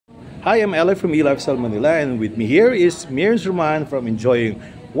Hi, I'm Ella from eLifestyle Manila, and with me here is Miriam Roman from Enjoying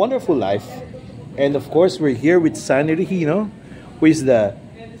Wonderful Life. And of course, we're here with Sunny Regino, who is the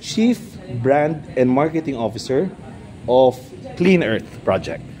Chief Brand and Marketing Officer of Clean Earth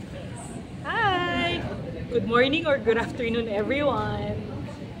Project. Hi! Good morning or good afternoon, everyone.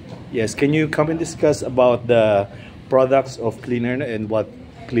 Yes, can you come and discuss about the products of Clean Earth and what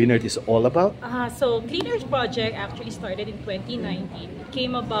Clean Earth is all about? So Clean Earth Project actually started in 2019. It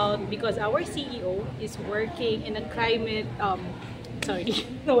came about because our CEO is working in a climate, sorry,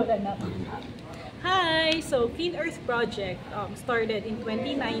 nawala na. Hi! So Clean Earth Project started in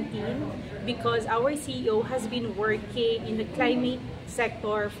 2019 because our CEO has been working in the climate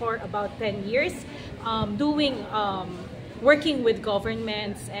sector for about 10 years, working with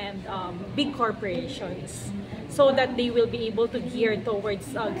governments and big corporations so that they will be able to gear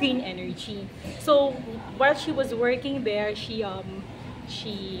towards green energy. So while she was working there, she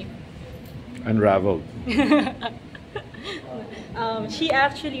Unraveled. she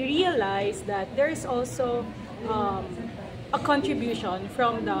actually realized that there is also a contribution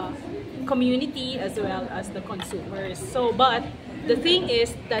from the community as well as the consumers. So, but the thing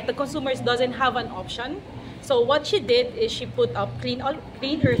is that the consumers doesn't have an option. So what she did is she put up Clean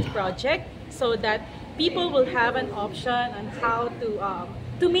Earth Project so that people will have an option on how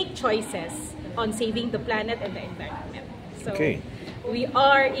to make choices on saving the planet and the environment. So we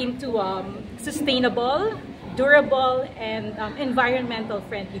are into sustainable, durable, and environmental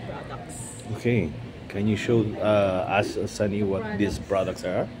friendly products. Okay. Can you show us, Sunny, what these products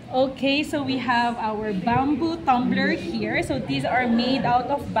are? Okay, so we have our bamboo tumbler here. So these are made out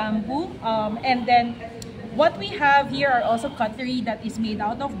of bamboo. And then what we have here are also cutlery that is made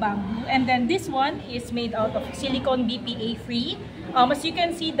out of bamboo. And then this one is made out of silicone BPA free. As you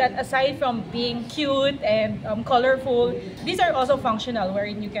can see that aside from being cute and colorful, these are also functional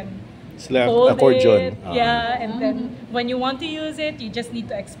wherein you can hold it. Yeah, and then when you want to use it, you just need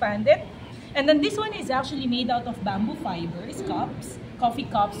to expand it. And then this one is actually made out of bamboo fibers, cups, coffee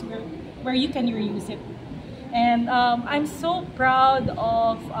cups, where you can reuse it. And I'm so proud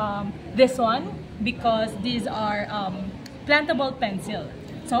of this one because these are plantable pencil.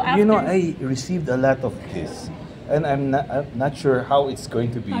 So after, you know, I received a lot of this, and I'm not sure how it's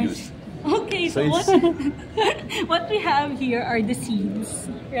going to be used. Okay, so what we have here are the seeds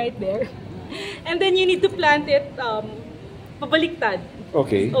right there. And then you need to plant it pabaliktad.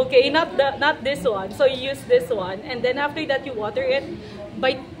 Okay. Okay, not this one. So you use this one, and then after that you water it.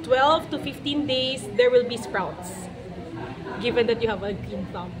 By 12 to 15 days, there will be sprouts. Given that you have a green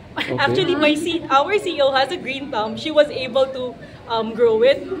thumb. Okay. Actually, our CEO has a green thumb. She was able to grow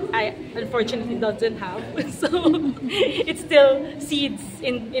it. I unfortunately doesn't have, so it's still seeds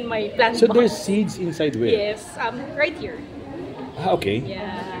in my plant. So there's seeds inside where? Yes, right here. Okay.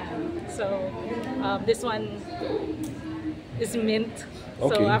 Yeah. So this one is mint.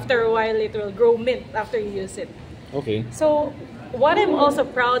 Okay. So after a while, it will grow mint after you use it. Okay. So what I'm also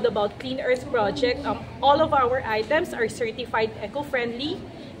proud about Clean Earth Project, all of our items are certified eco-friendly,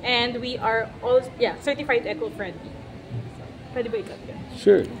 and we are all certified eco-friendly. Pwede ba ikat ka?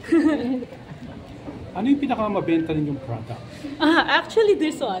 Sure. Ano yung pinakamabenta ninyong product? Actually,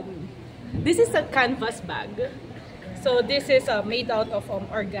 this one. This is a canvas bag. So this is made out of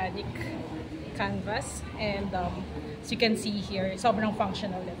organic canvas, and as you can see here, sobrang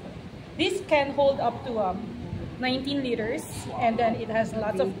functional ito. This can hold up to 19 liters, and then it has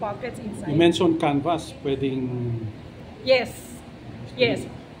lots of pockets inside. You mentioned canvas, pwedeng... Yes.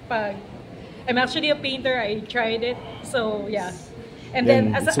 I'm actually a painter. I tried it, so yeah. And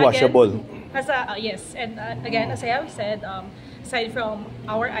then it's washable. Yes, and again, as I have said, aside from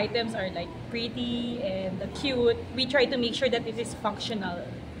our items are like pretty and cute, we try to make sure that it is functional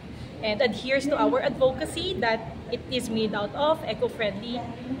and adheres to our advocacy that it is made out of eco-friendly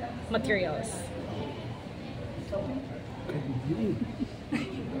materials.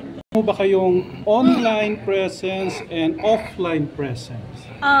 Ano ba kayong online presence and offline presence?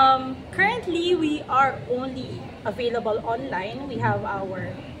 Currently, we are only available online. We have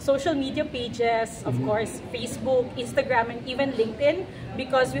our social media pages, of course, Facebook, Instagram, and even LinkedIn,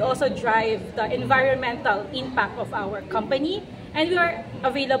 because we also drive the environmental impact of our company. And we are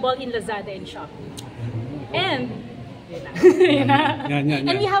available in Lazada and Shopee. And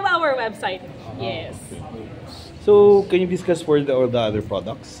and we have our website. Yes. So, can you discuss for all the other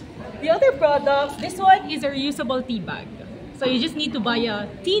products? The other products, this one is a reusable tea bag. So you just need to buy a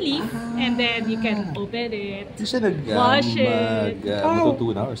tea leaf and then you can open it, wash it.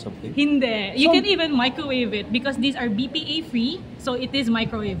 Matutuna or something? Hindi. You can even microwave it because these are BPA free, so it is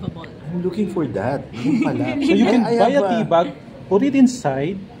microwavable. I'm looking for that. So you can buy a tea bag, put it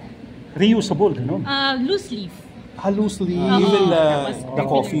inside, reusable, you know? Loose leaf. Loosely. Even that was the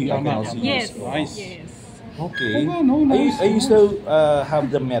coffee, I can popular. also Yes. use. Nice. Yes. Okay. Oh, no, nice, I used to have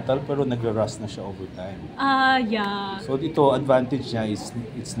the metal pero nagra-rust na siya over time. Yeah. So ito, advantage niya is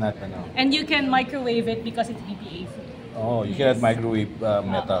it's not ano. And you can microwave it because it's BPA free. Oh, you cannot microwave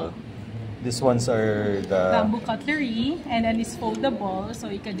metal. These ones are the Bamboo cutlery, and then it's foldable,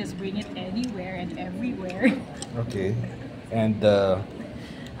 so you can just bring it anywhere and everywhere. okay. And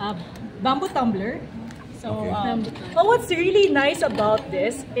Bamboo tumbler. So, Okay. but what's really nice about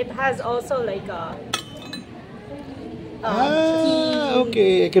this, it has also like a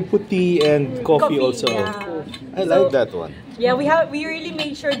okay, I can put tea and coffee also. Yeah. I like that one. Yeah, we really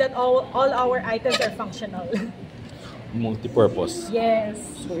made sure that all our items are functional. Multi-purpose. Yes.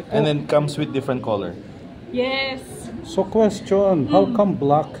 And then comes with different color. Yes. So question, how come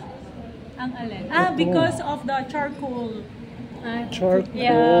black? Ang alin? Because of the charcoal. Charcoal.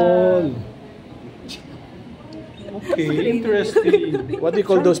 Yeah. Okay, interesting. What do you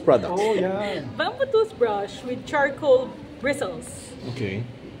call those products? Oh, yeah. Bamboo toothbrush with charcoal bristles. Okay.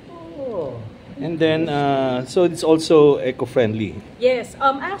 Oh. And then, so it's also eco-friendly. Yes.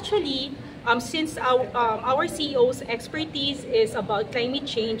 Actually, since our CEO's expertise is about climate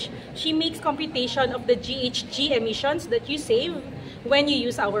change, she makes computation of the GHG emissions that you save when you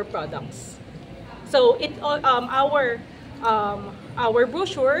use our products. So our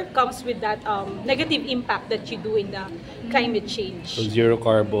brochure comes with that negative impact that you do in the climate change. So zero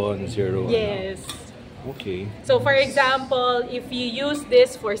carbon, zero. Yes. Okay. So for example, if you use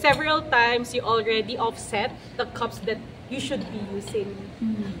this for several times, you already offset the cups that you should be using.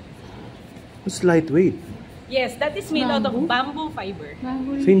 It's lightweight. Yes, that is made out of bamboo fiber.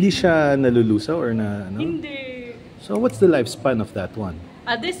 So hindi siya nalulusaw or na ano? Hindi. So what's the lifespan of that one?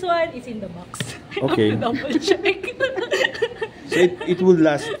 This one is in the box. Okay. I have to double check. So it will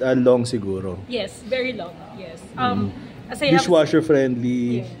last long siguro. Yes, very long. Yes. As I have- Dishwasher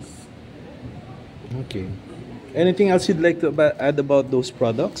friendly. Yes. Okay. Anything else you'd like to add about those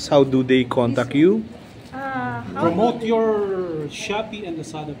products? How do they contact you? Promote your Shopee and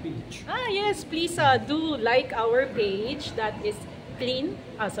Lazada page. Yes, please do like our page that is clean.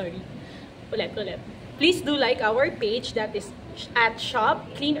 Ulit. Please do like our page that is at Shop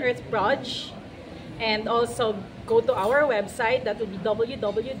Clean Earth Proj, and also go to our website that will be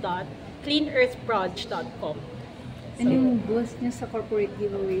www.cleanearthproj.com. And yung booth niya sa corporate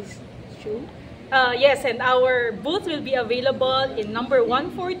giveaways show? Yes, and our booth will be available in number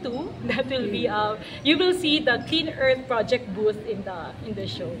 142. That will be you will see the Clean Earth Project booth in the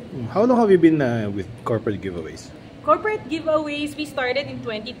show. How long have you been with corporate giveaways? Corporate giveaways, we started in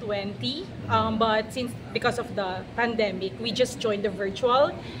 2020, but because of the pandemic, we just joined the virtual.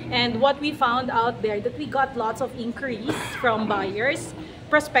 And what we found out there, that we got lots of inquiries from buyers,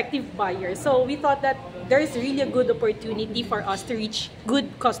 prospective buyers. So we thought that there is really a good opportunity for us to reach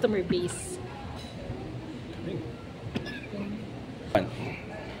good customer base.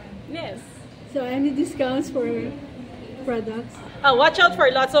 Yes. So any discounts for products? Watch out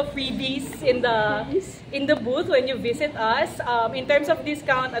for lots of freebies in the booth when you visit us. In terms of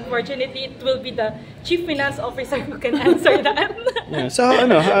discount, unfortunately, it will be the Chief Finance Officer who can answer that. Yeah. So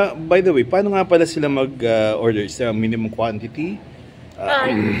by the way, paano nga pala sila mag-order? Is there a minimum quantity?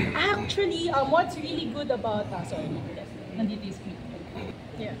 Actually, what's really good about nandito yung screen.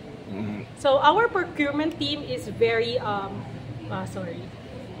 Yeah. So our procurement team is very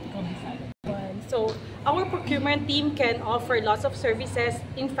So our procurement team can offer lots of services.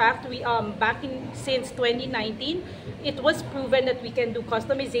 In fact, we since 2019, it was proven that we can do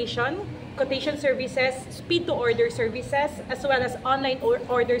customization, quotation services, speed to order services, as well as online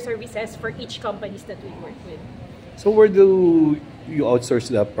order services for each companies that we work with. So where do you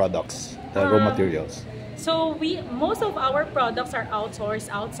outsource the products, the raw materials? So most of our products are outsourced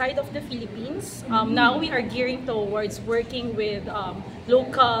outside of the Philippines. Now we are gearing towards working with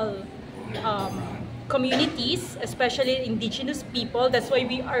local communities, especially indigenous people. That's why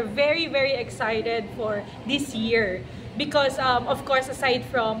we are very, very excited for this year. Because of course, aside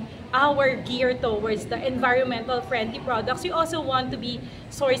from our gear towards the environmental friendly products, we also want to be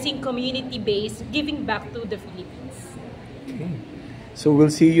sourcing community-based, giving back to the Philippines. Okay. So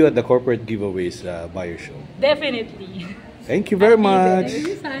we'll see you at the corporate giveaways buyer show. Definitely. Thank you very much.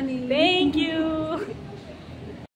 Very funny. Thank you.